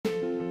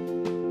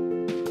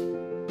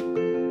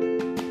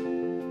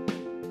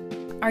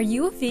Are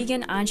you a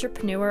vegan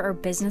entrepreneur or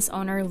business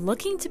owner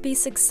looking to be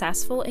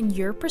successful in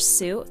your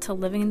pursuit to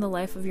living the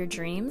life of your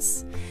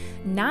dreams?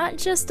 Not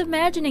just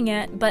imagining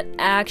it, but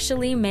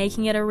actually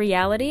making it a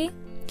reality?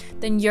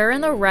 Then you're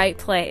in the right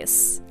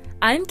place.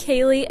 I'm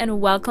Kaylee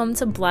and welcome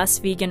to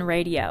Blessed Vegan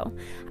Radio.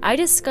 I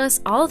discuss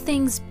all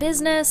things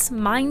business,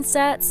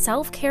 mindset,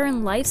 self-care,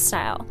 and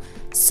lifestyle,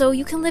 so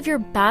you can live your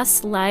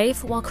best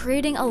life while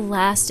creating a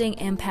lasting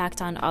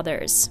impact on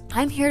others.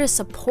 I'm here to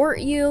support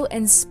you,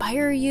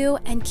 inspire you,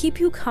 and keep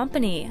you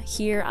company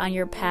here on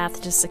your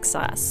path to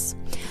success.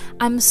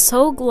 I'm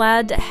so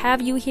glad to have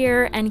you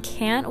here and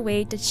can't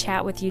wait to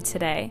chat with you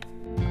today.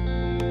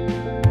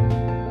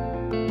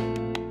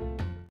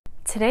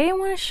 Today I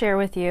want to share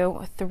with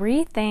you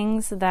 3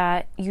 things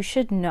that you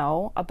should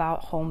know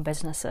about home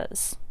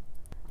businesses.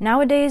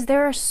 Nowadays,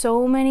 there are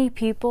so many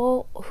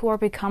people who are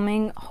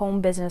becoming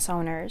home business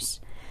owners,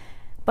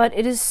 but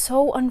it is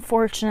so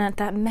unfortunate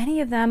that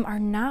many of them are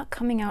not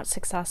coming out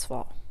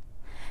successful.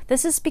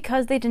 This is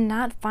because they did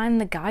not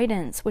find the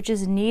guidance which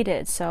is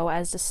needed so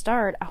as to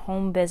start a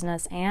home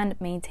business and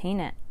maintain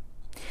it.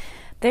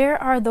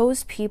 There are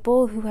those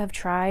people who have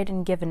tried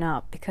and given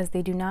up because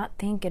they do not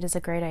think it is a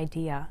great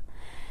idea.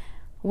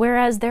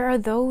 Whereas there are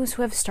those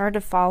who have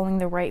started following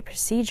the right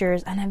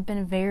procedures and have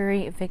been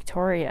very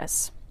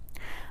victorious.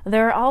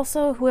 There are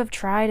also who have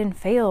tried and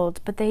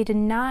failed, but they did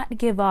not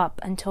give up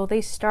until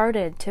they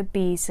started to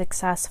be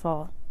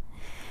successful.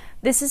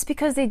 This is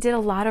because they did a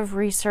lot of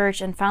research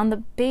and found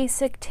the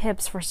basic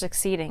tips for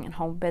succeeding in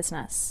home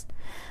business.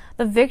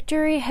 The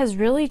victory has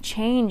really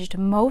changed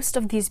most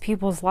of these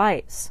people's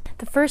lives.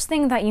 The first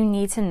thing that you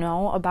need to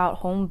know about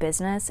home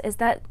business is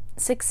that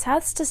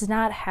success does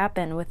not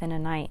happen within a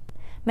night.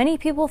 Many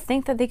people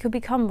think that they could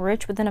become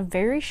rich within a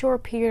very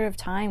short period of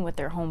time with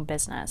their home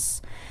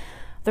business.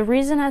 The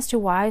reason as to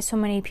why so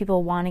many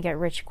people want to get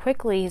rich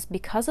quickly is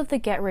because of the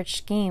get-rich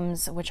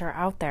schemes which are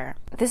out there.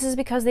 This is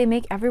because they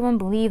make everyone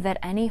believe that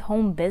any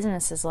home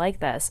business is like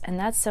this, and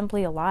that's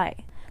simply a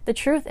lie. The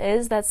truth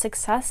is that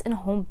success in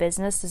home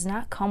business does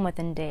not come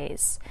within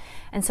days.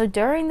 And so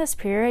during this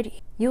period,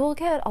 you will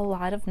get a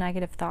lot of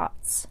negative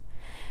thoughts.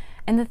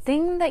 And the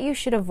thing that you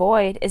should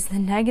avoid is the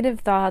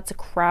negative thoughts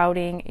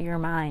crowding your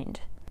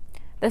mind.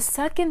 The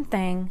second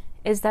thing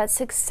is that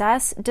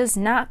success does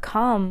not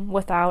come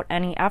without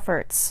any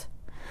efforts.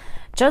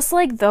 Just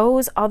like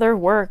those other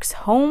works,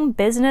 home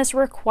business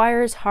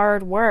requires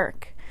hard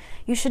work.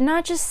 You should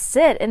not just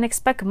sit and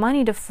expect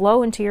money to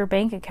flow into your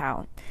bank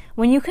account.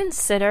 When you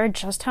consider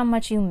just how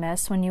much you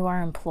miss when you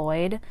are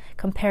employed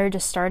compared to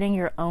starting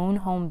your own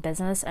home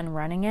business and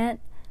running it,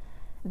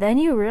 then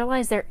you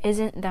realize there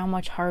isn't that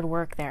much hard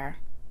work there.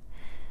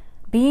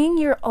 Being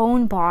your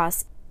own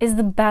boss is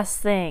the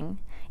best thing,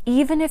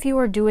 even if you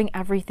are doing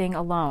everything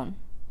alone.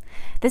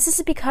 This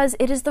is because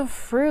it is the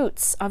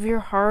fruits of your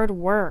hard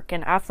work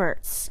and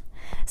efforts.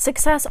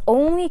 Success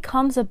only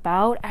comes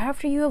about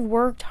after you have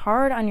worked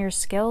hard on your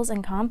skills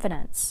and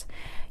confidence.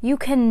 You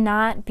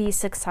cannot be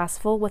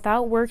successful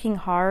without working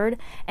hard,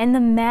 and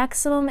the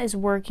maximum is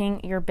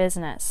working your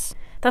business.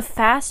 The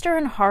faster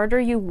and harder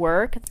you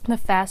work, the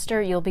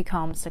faster you'll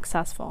become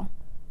successful.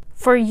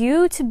 For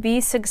you to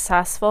be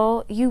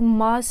successful, you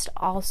must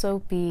also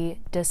be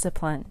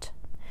disciplined.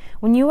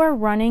 When you are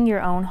running your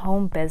own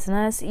home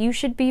business, you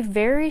should be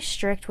very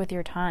strict with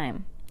your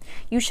time.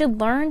 You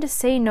should learn to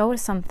say no to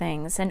some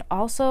things, and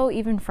also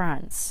even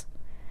friends.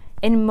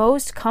 In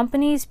most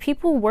companies,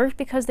 people work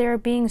because they are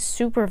being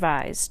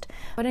supervised.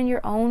 But in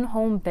your own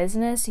home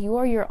business, you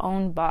are your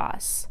own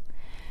boss.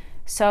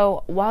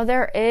 So while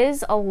there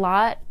is a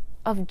lot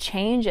of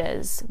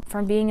changes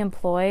from being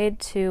employed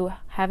to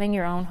having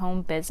your own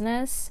home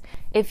business,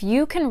 if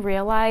you can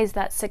realize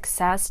that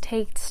success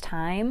takes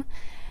time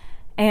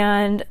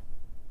and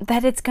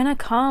that it's going to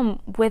come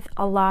with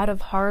a lot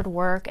of hard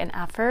work and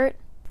effort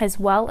as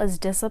well as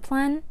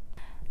discipline,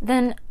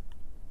 then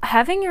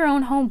having your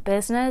own home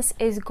business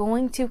is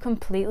going to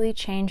completely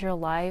change your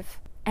life.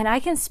 And I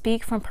can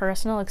speak from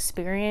personal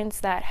experience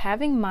that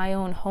having my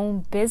own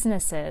home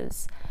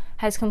businesses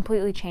has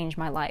completely changed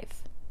my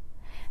life.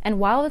 And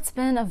while it's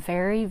been a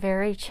very,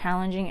 very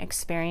challenging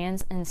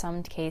experience in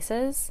some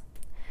cases,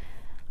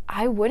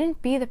 I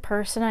wouldn't be the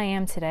person I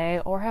am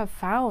today or have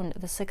found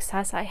the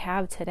success I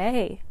have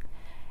today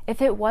if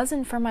it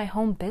wasn't for my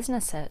home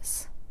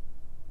businesses.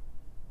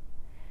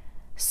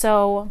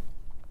 So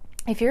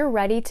if you're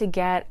ready to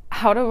get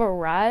out of a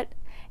rut,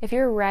 if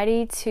you're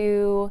ready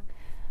to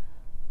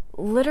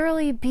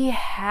literally be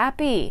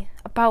happy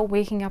about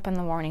waking up in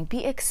the morning,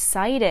 be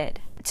excited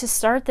to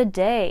start the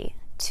day,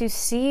 to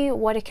see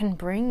what it can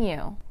bring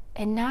you,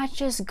 and not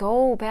just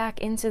go back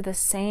into the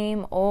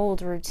same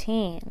old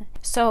routine.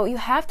 So you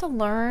have to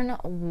learn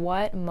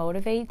what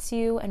motivates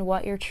you and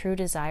what your true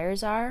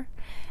desires are.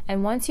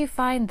 And once you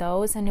find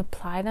those and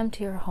apply them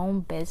to your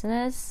home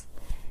business,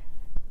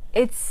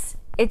 it's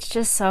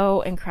just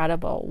so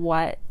incredible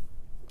what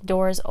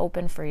doors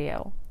open for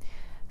you.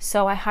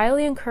 So I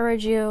highly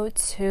encourage you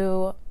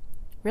to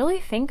really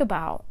think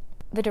about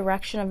the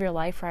direction of your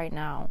life right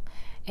now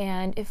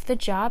And if the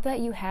job that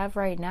you have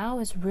right now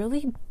is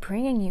really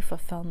bringing you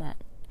fulfillment.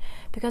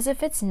 Because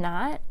if it's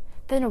not,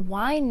 then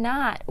why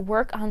not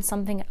work on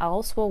something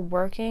else while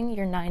working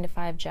your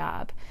 9-to-5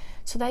 job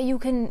so that you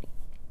can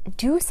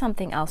do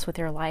something else with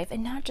your life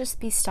and not just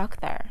be stuck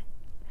there?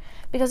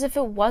 Because if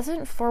it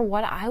wasn't for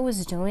what I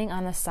was doing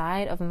on the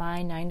side of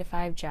my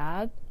 9-to-5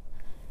 job,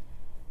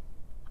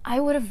 I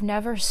would have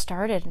never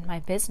started my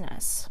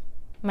business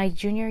my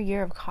junior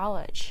year of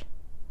college.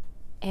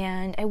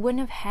 And I wouldn't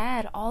have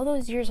had all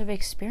those years of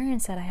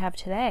experience that I have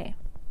today.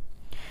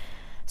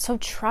 So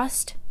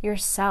trust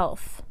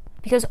yourself,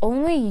 because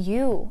only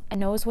you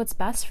knows what's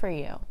best for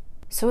you.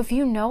 So if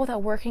you know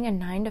that working a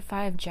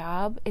 9-to-5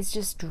 job is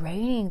just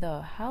draining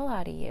the hell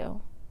out of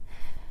you,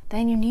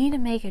 then you need to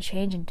make a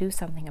change and do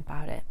something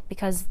about it,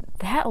 because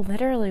that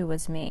literally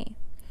was me.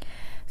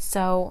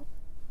 So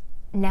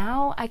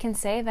now I can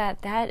say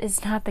that that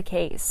is not the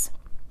case.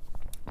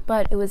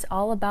 But it was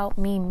all about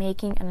me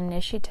making an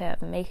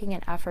initiative, making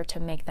an effort to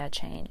make that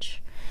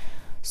change.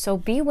 So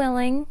be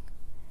willing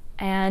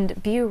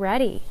and be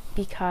ready,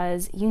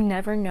 because you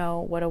never know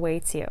what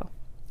awaits you.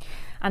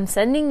 I'm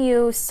sending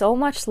you so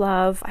much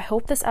love. I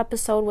hope this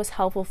episode was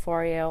helpful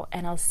for you,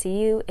 and I'll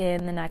see you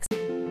in the next.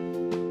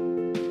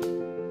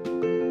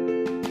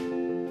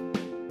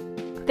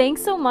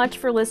 Thanks so much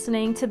for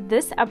listening to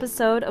this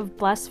episode of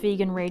Blessed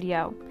Vegan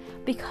Radio.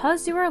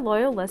 Because you are a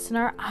loyal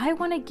listener, I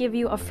want to give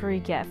you a free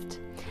gift,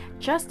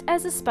 just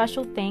as a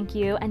special thank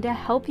you and to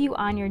help you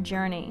on your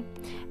journey.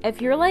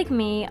 If you're like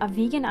me, a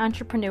vegan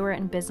entrepreneur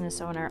and business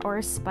owner, or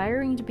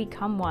aspiring to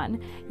become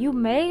one, you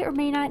may or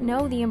may not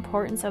know the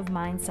importance of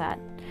mindset,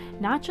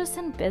 not just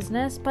in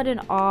business, but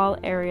in all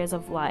areas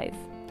of life.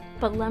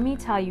 But let me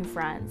tell you,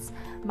 friends,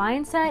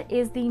 mindset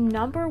is the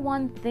number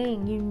one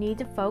thing you need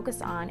to focus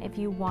on if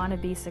you want to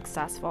be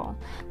successful.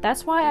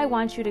 That's why I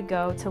want you to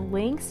go to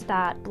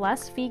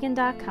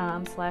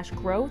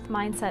links.blessedvegan.com/growth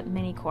mindset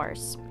mini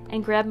course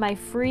and grab my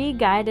free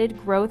guided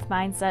growth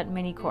mindset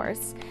mini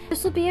course.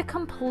 This will be a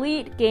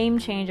complete game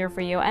changer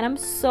for you, and I'm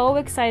so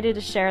excited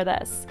to share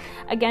this.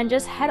 Again,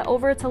 just head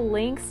over to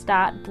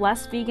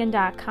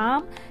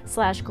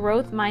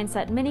links.blessedvegan.com/growth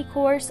mindset mini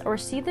course or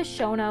see the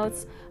show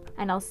notes,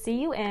 and I'll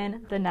see you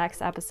in the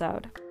next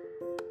episode.